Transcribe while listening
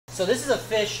So this is a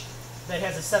fish that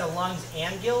has a set of lungs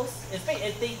and gills.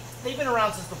 They've been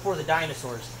around since before the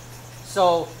dinosaurs.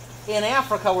 So in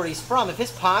Africa, where he's from, if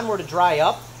his pond were to dry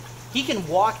up, he can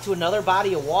walk to another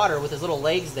body of water with his little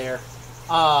legs there,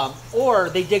 or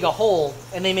they dig a hole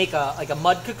and they make like a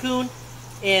mud cocoon,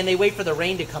 and they wait for the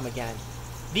rain to come again.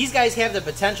 These guys have the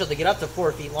potential to get up to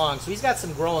 4 feet long, so he's got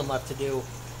some growing left to do.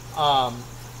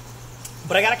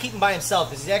 But I gotta keep him by himself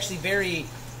because he's actually very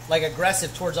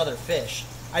aggressive towards other fish.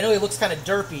 I know he looks kind of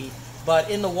derpy, but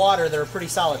in the water they're a pretty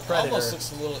solid predator. Almost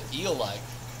looks a little eel-like.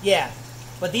 Yeah,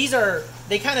 but they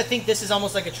kind of think this is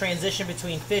almost like a transition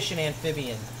between fish and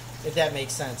amphibian, if that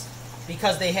makes sense,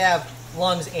 because they have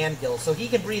lungs and gills, so he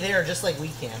can breathe air just like we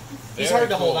can. He's hard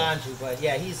to hold on to, but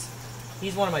yeah,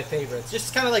 he's one of my favorites.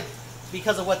 Just kind of like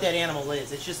because of what that animal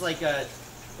is. It's just like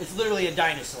it's literally a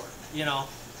dinosaur, you know.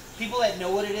 People that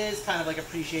know what it is kind of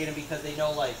appreciate him because they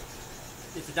know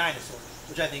it's a dinosaur,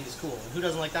 which I think is cool. And who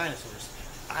doesn't like dinosaurs?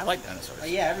 I like dinosaurs.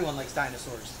 Yeah, everyone likes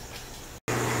dinosaurs.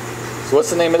 So what's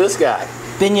the name of this guy?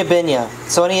 Binya Binya.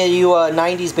 So any of you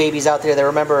 90s babies out there that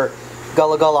remember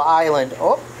Gullah Gullah Island,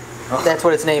 that's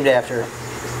what it's named after.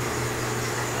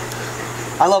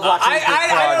 I love watching these big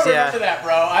frogs. I don't remember that,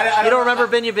 bro. You don't remember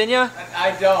Binya Binya?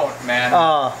 I don't, man.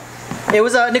 It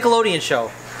was a Nickelodeon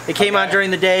show. It came on during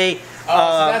the day.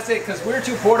 Oh, so that's it, because we're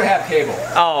too poor to have cable.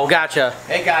 Oh, gotcha.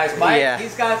 Hey guys, Mike,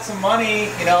 he's got some money,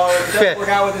 you know, it doesn't work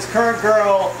out with his current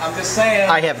girl, I'm just saying.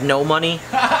 I have no money.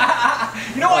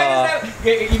 You know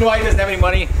why he doesn't have any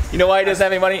money? You know why he doesn't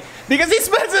have any money? Because he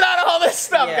spends it on all this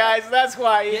stuff, guys. That's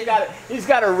why he's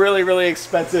got a really, really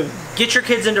expensive... Get your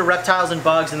kids into reptiles and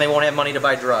bugs and they won't have money to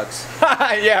buy drugs.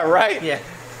 Yeah, right? Yeah.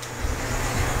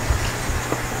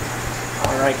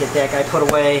 Alright, get that guy put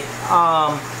away.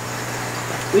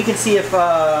 We can see if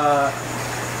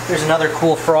there's another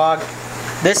cool frog.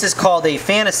 This is called a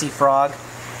fantasy frog,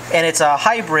 and it's a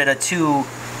hybrid of two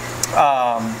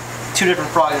different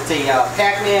frogs. It's a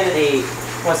Pac-Man and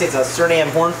I want to say it's a Suriname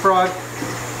horned frog.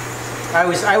 I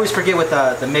always forget what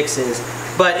the mix is,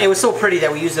 but it was so pretty that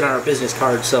we used it on our business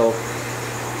card. So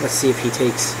let's see if he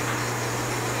takes.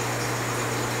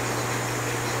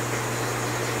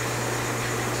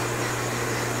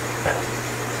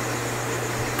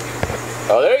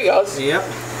 Oh, there he goes. Yep.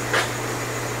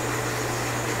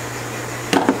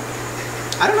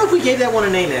 I don't know if we gave that one a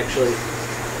name, actually.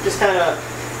 Just kind of...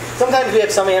 Sometimes we have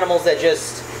some animals that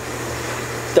just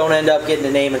don't end up getting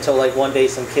a name until one day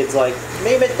some kid's like,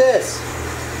 name it this.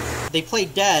 They play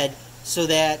dead so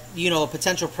that, a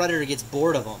potential predator gets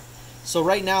bored of them. So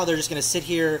right now they're just going to sit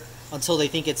here until they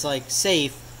think it's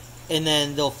safe, and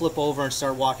then they'll flip over and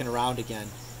start walking around again.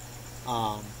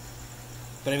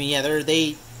 But I mean, yeah,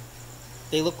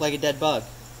 they look like a dead bug.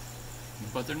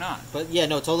 But they're not. But yeah,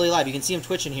 no, totally alive. You can see them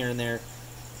twitching here and there.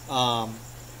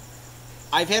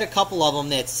 I've had a couple of them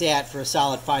that sat for a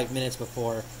solid 5 minutes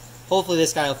before. Hopefully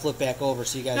this guy will flip back over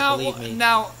so you guys believe me.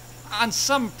 Now, on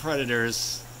some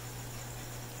predators,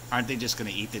 aren't they just going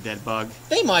to eat the dead bug?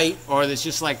 They might. Or it's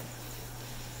just I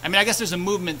mean, I guess there's a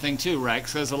movement thing too, right?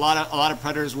 Because a lot of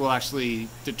predators will actually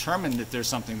determine that there's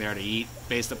something there to eat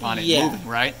based upon it moving,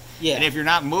 right? Yeah. And if you're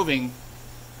not moving,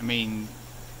 I mean...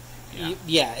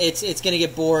 Yeah, it's going to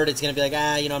get bored. It's going to be like,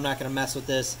 I'm not going to mess with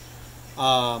this.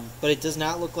 But it does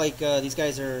not look like these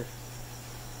guys are...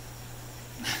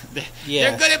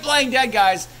 They're good at playing dead,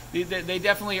 guys. They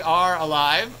definitely are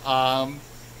alive.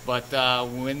 But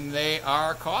when they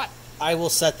are caught... I will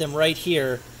set them right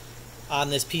here on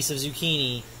this piece of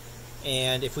zucchini.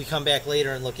 And if we come back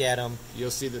later and look at them...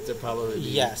 You'll see that they'll probably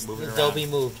be moving around. They'll be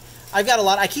moved. I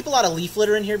keep a lot of leaf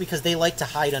litter in here because they like to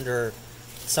hide under...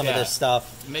 some of this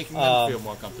stuff. Making them feel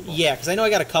more comfortable. Yeah, because I know I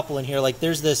got a couple in here.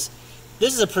 There's this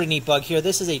is a pretty neat bug here.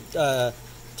 This is a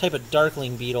type of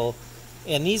darkling beetle.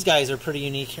 And these guys are pretty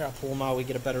unique. Here, I'll pull them out, we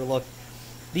get a better look.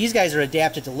 These guys are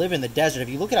adapted to live in the desert. If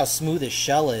you look at how smooth his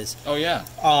shell is. Oh, yeah.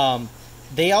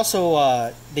 They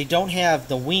also, they don't have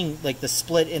the wing, the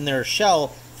split in their shell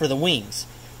for the wings.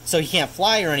 So he can't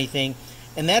fly or anything.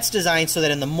 And that's designed so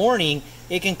that in the morning,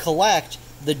 it can collect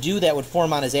the dew that would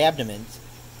form on his abdomen.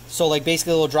 So,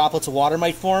 basically little droplets of water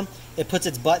might form. It puts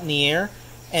its butt in the air,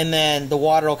 and then the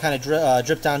water will kind of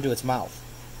drip down to its mouth.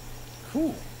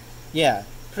 Cool. Yeah,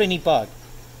 pretty neat bug.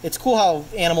 It's cool how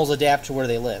animals adapt to where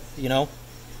they live,